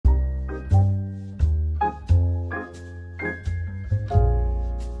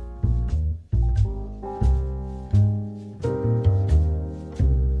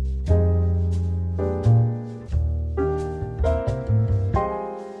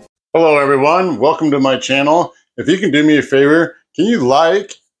Hello everyone, welcome to my channel. If you can do me a favor, can you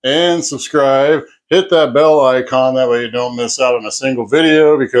like and subscribe? Hit that bell icon, that way you don't miss out on a single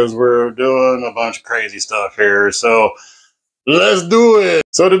video because we're doing a bunch of crazy stuff here. So let's do it.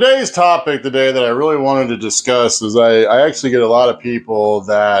 So today's topic today that I really wanted to discuss is I actually get a lot of people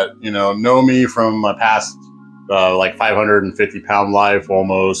that, know me from my past like 550 pound life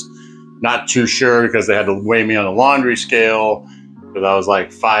almost. Not too sure because they had to weigh me on a laundry scale. Because I was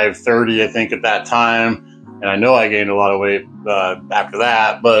like 530, I think, at that time. And I know I gained a lot of weight after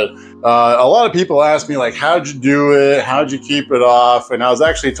that. But a lot of people ask me, like, how'd you do it? How'd you keep it off? And I was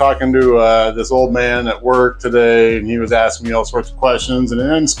actually talking to this old man at work today, and he was asking me all sorts of questions. And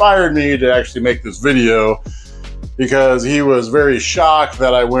it inspired me to actually make this video because he was very shocked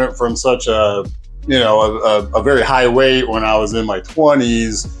that I went from such a very high weight when I was in my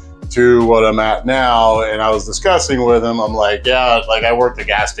 20s to what I'm at now. And I was discussing with him, I'm like, yeah, like I worked a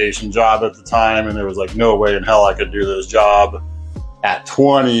gas station job at the time, and there was like no way in hell I could do this job at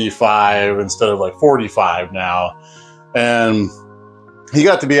 25 instead of like 45 now. And he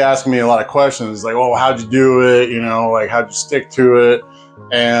got to be asking me a lot of questions like, oh, how'd you do it? Like, how'd you stick to it?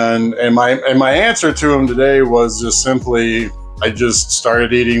 And my answer to him today was just simply, I just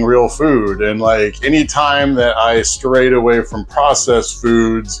started eating real food. And like any time that I strayed away from processed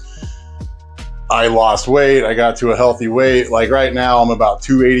foods, I lost weight. I got to a healthy weight. Like right now I'm about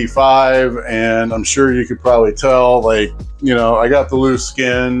 285, and I'm sure you could probably tell, like, I got the loose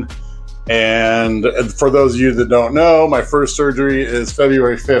skin. And for those of you that don't know, my first surgery is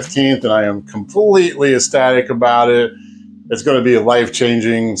February 15th, and I am completely ecstatic about it. It's going to be a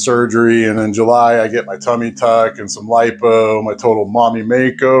life-changing surgery. And in July, I get my tummy tuck and some lipo, my total mommy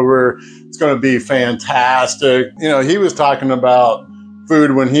makeover. It's going to be fantastic. He was talking about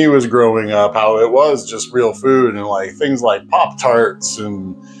food when he was growing up, how it was just real food, and like things like Pop-Tarts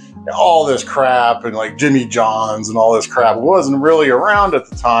and all this crap, and like Jimmy John's and all this crap wasn't really around at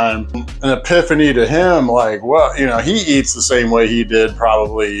the time. An epiphany to him, like, well, he eats the same way he did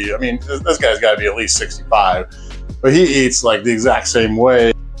probably. I mean, this guy's got to be at least 65. But he eats like the exact same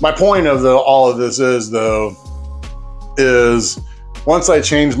way. My point of all of this is once I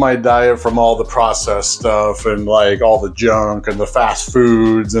changed my diet from all the processed stuff and like all the junk and the fast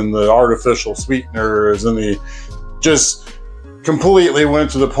foods and the artificial sweeteners and just completely went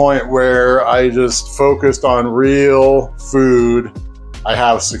to the point where I just focused on real food, I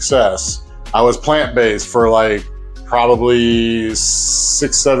have success. I was plant-based for like probably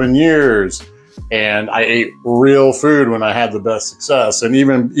 6-7 years. And I ate real food when I had the best success. And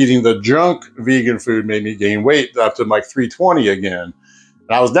even eating the junk vegan food made me gain weight up to like 320 again. And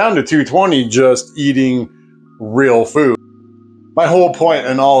I was down to 220 just eating real food. My whole point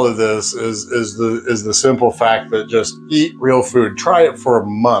in all of this is the simple fact that just eat real food. Try it for a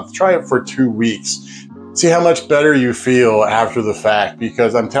month. Try it for 2 weeks. See how much better you feel after the fact.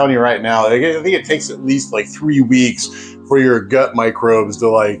 Because I'm telling you right now, I think it takes at least like 3 weeks for your gut microbes to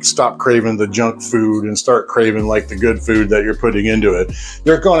like stop craving the junk food and start craving like the good food that you're putting into it.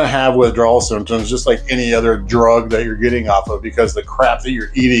 You're going to have withdrawal symptoms just like any other drug that you're getting off of, because the crap that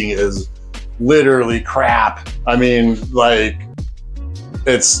you're eating is literally crap. I mean, like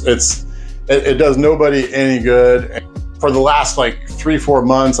it does nobody any good. For the last like 3-4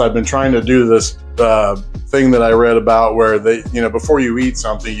 months, I've been trying to do this thing that I read about where they, before you eat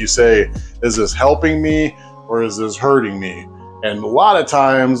something, you say, is this helping me or is this hurting me? And a lot of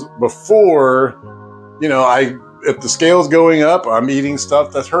times before, if the scale's going up, I'm eating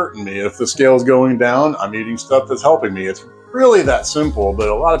stuff that's hurting me. If the scale's going down, I'm eating stuff that's helping me. It's really that simple, but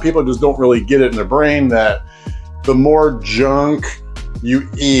a lot of people just don't really get it in their brain that the more junk you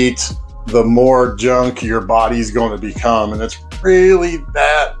eat, the more junk your body's going to become. And it's really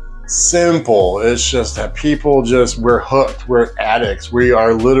that simple. It's just that people we're hooked, we're addicts. We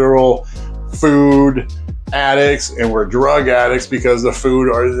are literal food addicts, and we're drug addicts because the food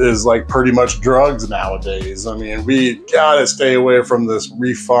is like pretty much drugs nowadays. I mean, we gotta stay away from this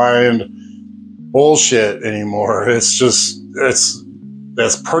refined bullshit anymore. That's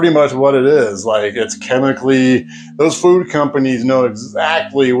pretty much what it is. Like, it's chemically, those food companies know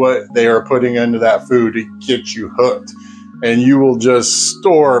exactly what they are putting into that food to get you hooked. And you will just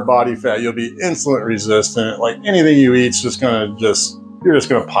store body fat. You'll be insulin resistant. Like anything you eat, you're just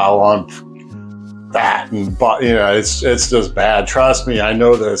gonna pile on fat, and it's just bad. Trust me, I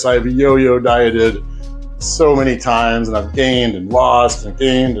know this. I've yo-yo dieted so many times, and I've gained and lost and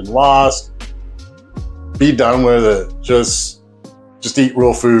gained and lost. Be done with it. Just eat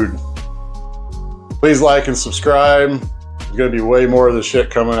real food. Please like and subscribe. There's gonna be way more of this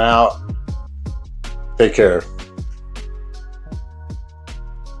shit coming out. Take care.